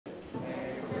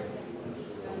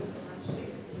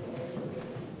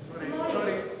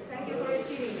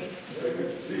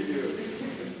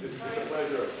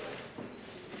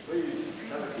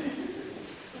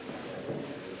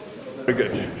Very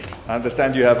good. I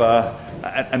understand you have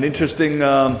an interesting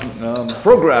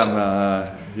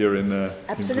program here in Greece.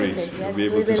 Absolutely, yes.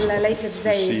 We'll be able We will later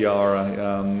today see our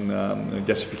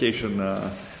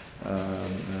gasification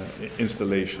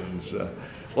installations.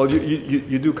 Well,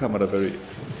 you do come at a very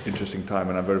interesting time,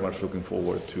 and I'm very much looking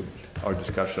forward to our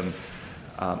discussion.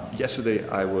 Yesterday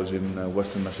I was in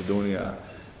Western Macedonia,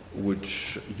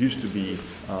 which used to be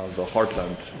the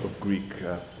heartland of Greek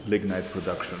lignite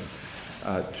production,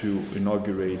 to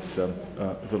inaugurate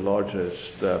the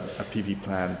largest PV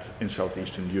plant in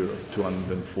southeastern Europe,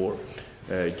 204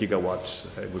 gigawatts.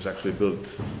 It was actually built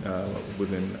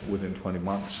within 20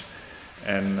 months.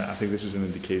 And I think this is an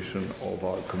indication of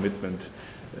our commitment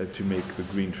to make the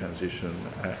green transition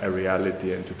a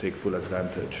reality and to take full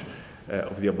advantage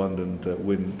of the abundant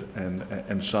wind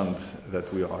and sun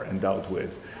that we are endowed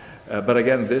with. But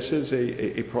again, this is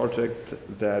a project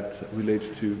that relates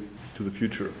to the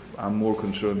future. I'm more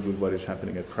concerned with what is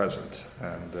happening at present,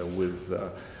 and with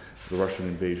the Russian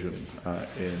invasion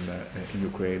in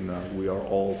Ukraine. We are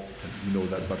all, you know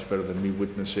that much better than me,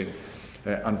 witnessing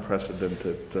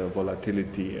unprecedented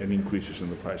volatility and increases in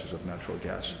the prices of natural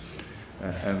gas.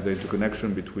 And the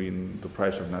interconnection between the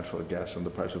price of natural gas and the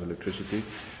price of electricity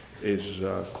is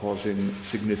causing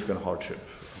significant hardship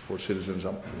for citizens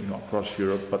across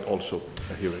Europe, but also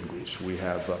here in Greece. We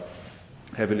have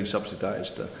heavily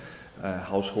subsidized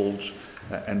households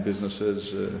and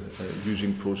businesses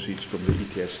using proceeds from the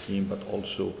ETS scheme, but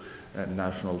also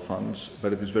national funds.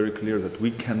 But it is very clear that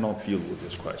we cannot deal with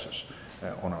this crisis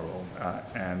on our own.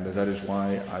 And that is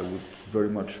why I would very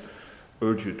much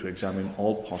urge you to examine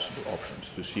all possible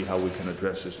options to see how we can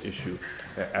address this issue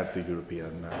at the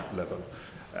European level.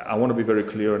 I want to be very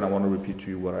clear, and I want to repeat to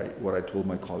you what I told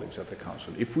my colleagues at the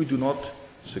Council. If we do not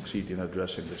succeed in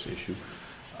addressing this issue,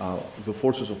 the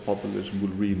forces of populism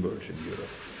will re-emerge in Europe.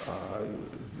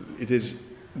 It is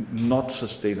not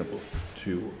sustainable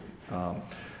to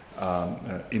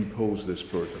impose this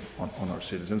burden on our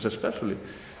citizens, especially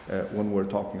when we're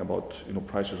talking about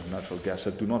prices of natural gas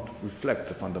that do not reflect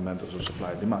the fundamentals of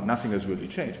supply and demand. Nothing has really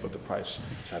changed, but the prices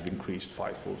have increased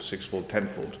fivefold, sixfold,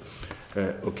 tenfold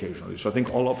occasionally. So I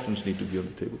think all options need to be on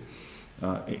the table,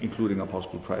 including a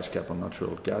possible price cap on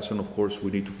natural gas. And of course, we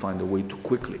need to find a way to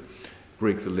quickly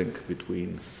break the link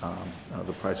between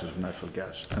the prices of natural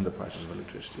gas and the prices of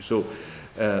electricity. So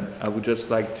I would just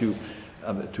like to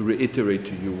reiterate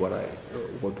to you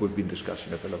what we've been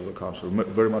discussing at the level of the Council.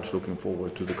 Very much looking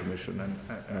forward to the Commission,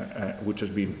 which has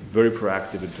been very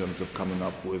proactive in terms of coming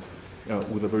up with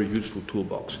a very useful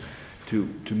toolbox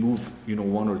to move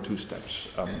one or two steps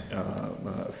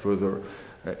further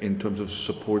in terms of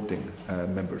supporting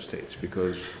member states,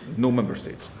 because no member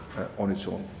state on its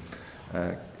own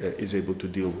is able to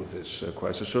deal with this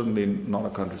crisis. Certainly not a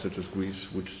country such as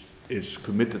Greece, which is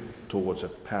committed towards a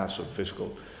path of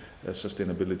fiscal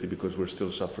sustainability, because we're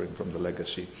still suffering from the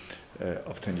legacy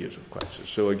of 10 years of crisis.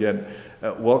 So again,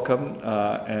 welcome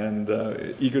and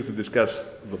eager to discuss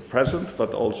the present,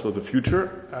 but also the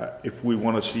future. If we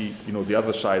want to see, the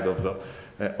other side of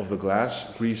the glass,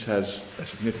 Greece has a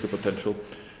significant potential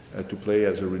to play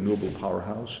as a renewable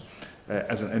powerhouse,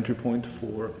 as an entry point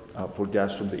for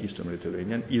gas from the Eastern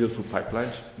Mediterranean, either through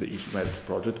pipelines, the East Med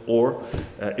project, or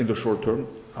in the short term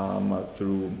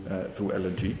through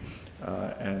LNG.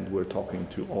 And we're talking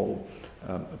to all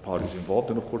parties involved.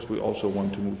 And of course, we also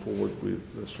want to move forward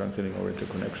with strengthening our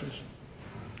interconnections.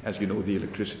 As you know, the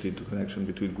electricity interconnection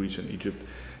between Greece and Egypt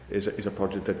is a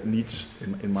project that needs,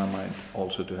 in my mind,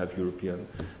 also to have European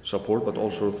support, but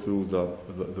also through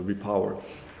the Repower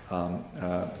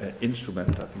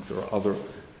instrument. I think there are other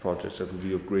projects that will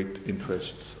be of great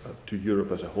interest to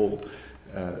Europe as a whole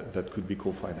that could be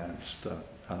co-financed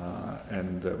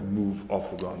and move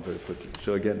off the ground very quickly.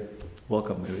 So again,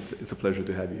 welcome. It's a pleasure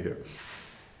to have you here.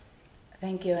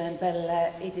 Thank you, and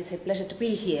well, it is a pleasure to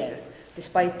be here,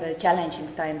 despite the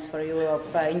challenging times for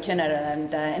Europe in general and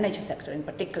the energy sector in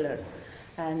particular.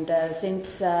 And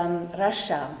since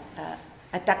Russia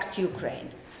attacked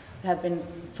Ukraine, we have been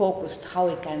focused how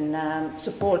we can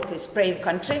support this brave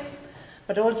country,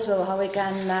 but also how we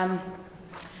can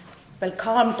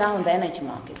calm down the energy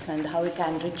markets and how we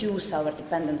can reduce our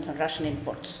dependence on Russian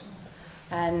imports.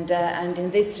 And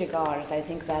in this regard, I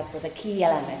think that the key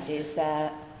element is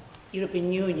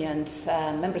European Union's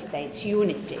member states'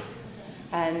 unity.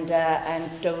 And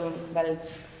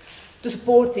to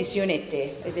support this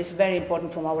unity, it is very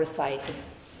important from our side to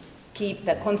keep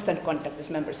the constant contact with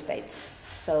member states.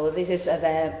 So this is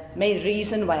the main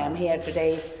reason why I'm here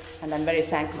today, and I'm very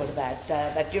thankful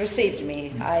that you received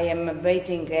me. I am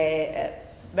waiting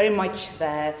very much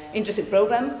the interesting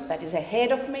program that is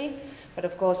ahead of me, But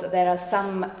of course, there are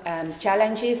some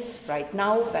challenges right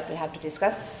now that we have to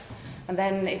discuss. And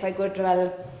then if I could,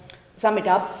 sum it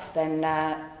up, then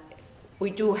we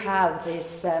do have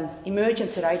this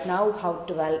emergency right now, how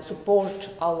to support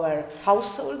our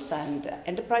households and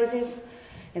enterprises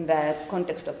in the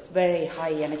context of very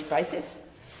high energy prices.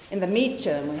 In the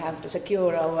midterm, we have to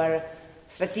secure our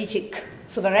strategic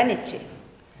sovereignty.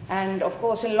 And of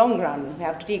course, in the long run, we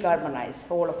have to decarbonize.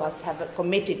 All of us have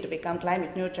committed to become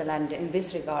climate neutral, and in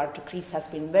this regard, Greece has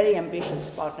been a very ambitious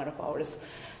partner of ours.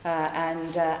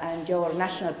 And your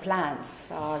national plans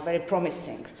are very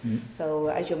promising. So,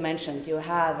 as you mentioned, you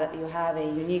have a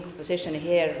unique position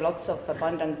here, lots of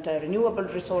abundant renewable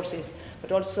resources,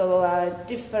 but also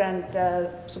different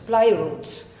supply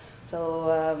routes.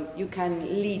 So you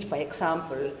can lead by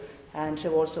example and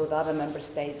show also the other member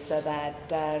states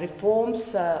that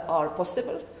reforms are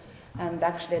possible, and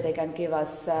actually they can give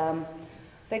us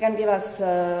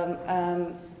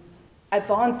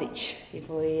advantage if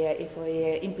we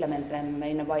implement them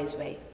in a wise way.